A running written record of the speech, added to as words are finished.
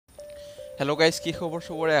Hello guys, কি খবৰ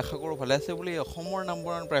সবৰে আশা কৰো ভালে আছে বুলি অসমৰ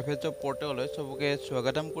নম্বৰ 1 প্ৰাইভেট জব পৰ্টেললৈ সবকে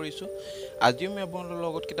স্বাগতম কৰিছো। আজি মই আপোনালোকৰ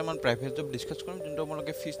লগত কিটামান প্ৰাইভেট জব ডিসকাস কৰিম যোনটো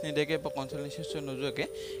আপোনালোকে ফিস নিদিয়াকৈ বা কনসালটেন্সি নোযোৱাকৈ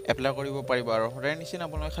এপ্লাই কৰিব পাৰিব আৰু সদায় নিচিনা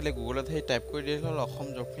আপোনালোকে খালি গুগলত হে টাইপ কৰি দিলে হ'ল অসম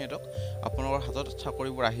জব ফ্ৰীনেটৱৰ্ক আপোনালোকৰ হাতত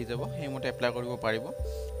চাকৰিবোৰ আহি যাব সেইমতে এপ্লাই কৰিব পাৰিব।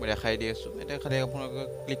 মই দেখাই দি আছো এটা খালি আপোনালোকে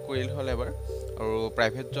ক্লিক কৰিলে হ'ল এবাৰ আৰু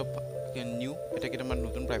প্ৰাইভেট জব নিউ এটা কিটামান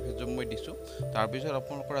নতুন প্ৰাইভেট জব মই দিছো। তাৰ পিছত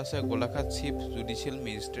আপোনালোকৰ আছে গোলাঘাট চিফ জুডিশিয়েল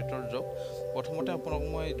মেজিষ্ট্ৰেটৰ জব। প্ৰথমতে আপোনাক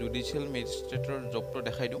মই জুডিশিয়েল মেজিষ্ট্ৰেটৰ জবটো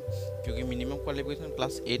দেখাই দিওঁ কিউকি মিনিমাম কোৱালিফিকেশ্যন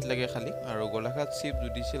ক্লাছ 8 লাগে খালি আৰু গোলাঘাট চিফ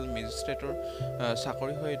জুডিশিয়েল মেজিষ্ট্ৰেটৰ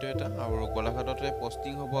চাকৰি হয় এইটো এটা আৰু গোলাঘাটতে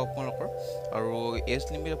পোষ্টিং হ'ব আপোনালোকৰ আৰু এজ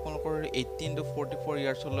লিমিট আপোনালোকৰ 18 to 44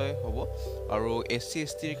 ইয়াৰ্ছলৈ হ'ব আৰু SC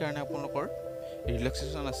ST ৰ কাৰণে আপোনালোকৰ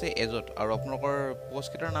ৰিলেক্সেশ্যন আছে এজত আৰু আপোনালোকৰ পোষ্ট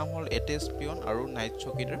কেইটাৰ নাম হ'ল এটেচ পিয়ন আৰু নাইট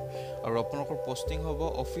চকীদাৰ আৰু আপোনালোকৰ পোষ্টিং হ'ব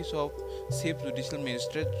অফিচ অফ চিফ জুডিশিয়েল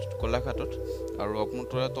মেজিষ্ট্ৰেট গোলাঘাটত আৰু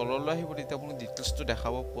আপোনালোকৰ তললৈ আহিব তেতিয়া আপুনি ডিটেইলছটো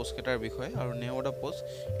দেখাব পোষ্ট কেইটাৰ বিষয়ে আৰু name of the post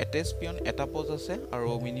attach peon এটা পোষ্ট আছে আৰু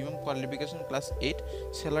মিনিমাম কোৱালিফিকেশ্যন ক্লাছ 8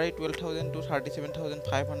 স্যালাৰি 12000 to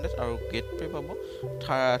 37500 আৰু গেট পে পাব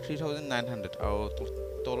 3900 আৰু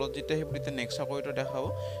তলত যেতিয়া আহিব তেতিয়া নেক্সট চাকৰিটো দেখাব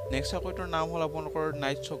নেক্সট চাকৰিটোৰ নাম হ'ল আপোনালোকৰ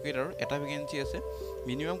নাইট চকীদাৰ এটা ভেকেন্সি আছে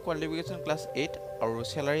মিনিমাম কোৱালিফিকেশ্যন ক্লাছ 8 আৰু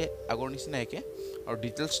স্যালাৰি আগৰ নিচিনা একে আৰু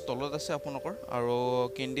ডিটেইলছ তলত আছে আপোনালোকৰ আৰু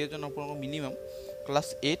কেণ্ডিডেটজন আপোনালোকৰ মিনিমাম ক্লাছ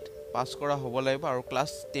 8 পাছ কৰা হ'ব লাগিব আৰু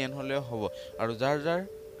ক্লাছ 10 হ'লেও হ'ব আৰু যাৰ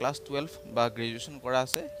ক্লাছ 12 বা গ্ৰেজুৱেশ্যন কৰা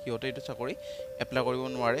আছে হিয়তে এইটো চাকৰি এপ্লাই কৰিব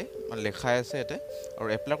নোৱাৰে মানে লেখাই আছে এতে আৰু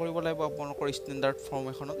এপ্লাই কৰিব লাগিব আপোনালোকৰ ষ্টেণ্ডাৰ্ড ফৰ্ম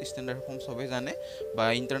এখনত ষ্টেণ্ডাৰ্ড ফৰ্ম সবে জানে বা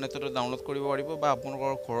ইন্টাৰনেটত ডাউনলোড কৰিব পাৰিব বা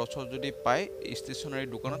আপোনালোকৰ ঘৰত যদি পায় ষ্টেচনাৰী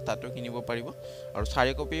দোকানত তাতো কিনিব পাৰিব আৰু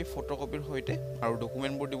 4 কপি ফটোকপিৰ সৈতে আৰু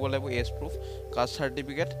ডকুমেন্টবোৰ দিব লাগিব এজ প্ৰুফ কাষ্ট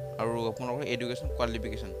চাৰ্টিফিকেট আৰু আপোনালোকৰ এডুকেশ্যন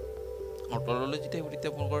কোৱালিফিকেশ্যন আৰু তললৈ যেতিয়া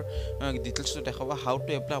আপোনালোকৰ ডিটেইলছটো দেখাব হাউ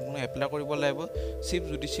টু এপ্লাই আপোনালোকে এপ্লাই কৰিব লাগিব চিফ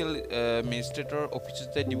জুডিশিয়েল মেজিষ্ট্ৰেটৰ অফিচত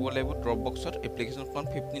যাই দিব লাগিব ড্ৰপ বক্সত এপ্লিকেশ্যনখন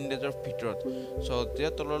 15 ডেজৰ ভিতৰত সো যেতিয়া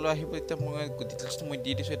তললৈ আহিব তেতিয়া মই ডিটেইলছটো মই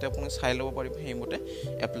দি দিছোঁ এতিয়া আপুনি চাই ল'ব পাৰিব সেইমতে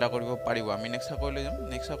এপ্লাই কৰিব পাৰিব আমি নেক্সট চাকৰিলৈ যাম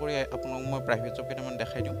নেক্সট চাকৰি আপোনাক মই প্ৰাইভেট জব কেইটামান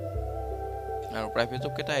দেখাই দিওঁ আৰু প্ৰাইভেট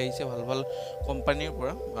জব কেইটা আহিছে ভাল কোম্পানীৰ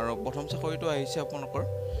পৰা আৰু প্ৰথম চাকৰিটো আহিছে আপোনালোকৰ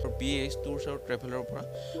BAS টুৰছ আৰু ট্ৰেভেলৰ পৰা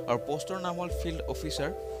আৰু পোষ্টৰ নাম হ'ল ফিল্ড অফিচাৰ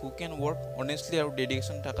হু কেন ৱৰ্ক অনেষ্টলি আৰু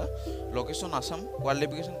ডেডিকেশ্যন থকা লোকেশ্যন আসাম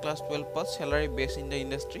কোৱালিফিকেশ্যন ক্লাছ 12 পাছ স্যালাৰি বেছ ইন দ্য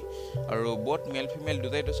ইণ্ডাষ্ট্ৰি আৰু বোথ মেল ফিমেল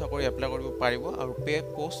দুটাইটো চাকৰি এপ্লাই কৰিব পাৰিব আৰু পে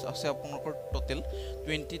পোষ্ট আছে আপোনালোকৰ টোটেল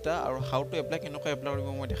 20টা আৰু হাউ টু এপ্লাই কেনেকৈ এপ্লাই কৰিব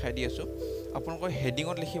মই দেখাই দি আছোঁ আপোনালোকৰ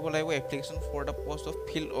হেডিঙত লিখিব লাগিব application for the post off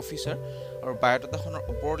field officer আৰু বায়োডাটাখনৰ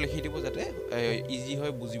ওপৰত লিখি দিব যাতে ইজি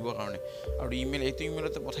হয় বুজিবৰ কাৰণে আৰু এইটো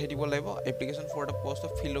ইমেইলতে পঠাই দিব লাগিব application for the post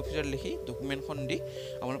off field officer লিখি ডকুমেণ্টখন দি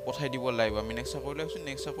আপোনালোকে পঠাই দিব লাগিব আমি নেক্সট চাকৰিলৈ আহিছোঁ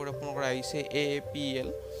নেক্সট চাকৰি আপোনালোকৰ আহিছে AAPL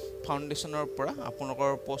ফাউণ্ডেশ্যনৰ পৰা আপোনালোকৰ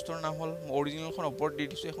পোষ্টৰ নাম হ'ল অৰিজিনেলখন ওপৰত দি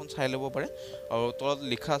দিছোঁ এখন চাই ল'ব পাৰে আৰু তলত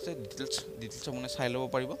লিখা আছে ডিটেইলছ আপুনি চাই ল'ব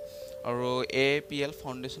পাৰিব আৰু AAPL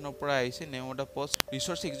ফাউণ্ডেশ্যনৰ পৰা আহিছে name of the post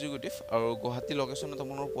research executive আৰু গুৱাহাটী লোকেশ্যনত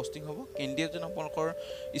আপোনালোকৰ পোষ্টিং হ'ব কেণ্ডিডেটজন আপোনালোকৰ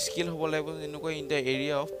স্কিল হ'ব লাগিব যেনেকৈ in the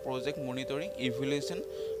area of project monitoring ইভ্যালুৱেশ্যন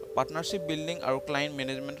partnership building আৰু ক্লায়েণ্ট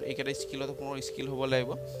মেনেজমেণ্ট এইকেইটা স্কিলত আপোনালোকৰ স্কিল হ'ব লাগিব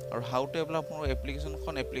আৰু হাউ টু এপ্লাই আপোনালোকৰ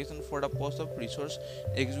application for the post off research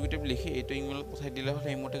executive লিখি এইটো ইমেইলত পঠাই দিলে হ'ল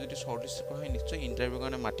সেইমতে যদি শ্বৰ্টলিষ্ট কৰা হয় নিশ্চয় ইণ্টাৰভিউৰ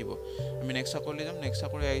কাৰণে মাতিব আমি নেক্সট চাকৰিলৈ যাম নেক্সট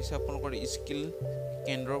চাকৰি আহিছে আপোনালোকৰ স্কিল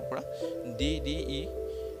কেন্দ্ৰৰ পৰা DDE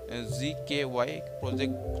GKY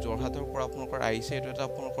প্ৰজেক্ট যোৰহাটৰ পৰা আপোনালোকৰ আহিছে এইটো এটা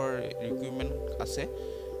আপোনালোকৰ ৰিকুইৰমেণ্ট আছে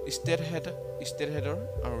ষ্টেট হেডৰ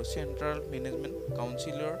আৰু central management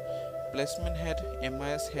counsellor placement head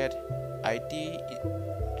MIS head IT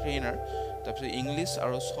trainer তাৰপিছত ইংলিছ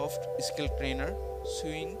আৰু soft skill trainer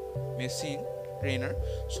swing machine trainer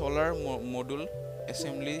solar module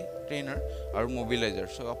assembly trainer আৰু মোবিলাইজাৰ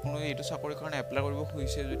সো আপোনালোকে এইটো চাকৰিৰ কাৰণে এপ্লাই কৰিব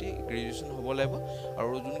খুজিছে যদি গ্ৰেজুৱেশ্যন হ'ব লাগিব আৰু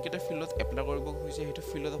যোনকেইটা ফিল্ডত এপ্লাই কৰিব খুজিছে সেইটো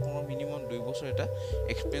ফিল্ডত আপোনালোকৰ মিনিমাম 2 বছৰ এটা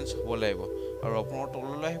এক্সপিৰিয়েঞ্চ হ'ব লাগিব আৰু আপোনালোকৰ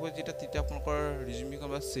তললৈ আহিব তেতিয়া আপোনালোকৰ ৰিজিউমিখন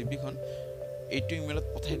বা CVখন এইটো ইমেইলত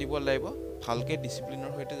পঠাই দিব লাগিব ভালকৈ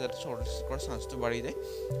ডিসিপ্লিনৰ সৈতে যাতে শ্বৰ্টলিষ্ট কৰাৰ চান্সটো বাঢ়ি যায়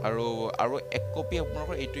আৰু এক কপি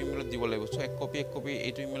আপোনালোকৰ এইটো ইমেইলত দিব লাগিব সো এক কপি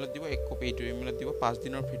এইটো ইমেইলত দিব এক কপি এইটো ইমেইলত দিব 5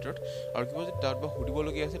 দিনৰ ভিতৰত আৰু কিবা যদি ডাউট বা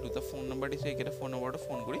সুধিবলগীয়া আছে দুটা ফোন নম্বৰ দিছে এইকেইটা ফোন নম্বৰটো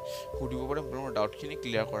ফোন কৰি সুধিব পাৰে আপোনালোকৰ ডাউটখিনি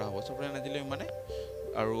ক্লিয়াৰ কৰা হ'ব সো ফ্ৰেণ্ড আজিলৈ মানে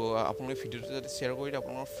আৰু আপোনালোকে ভিডিঅ'টো যাতে শ্বেয়াৰ কৰি দিয়ে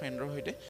আপোনালোকৰ ফ্ৰেণ্ডৰ সৈতে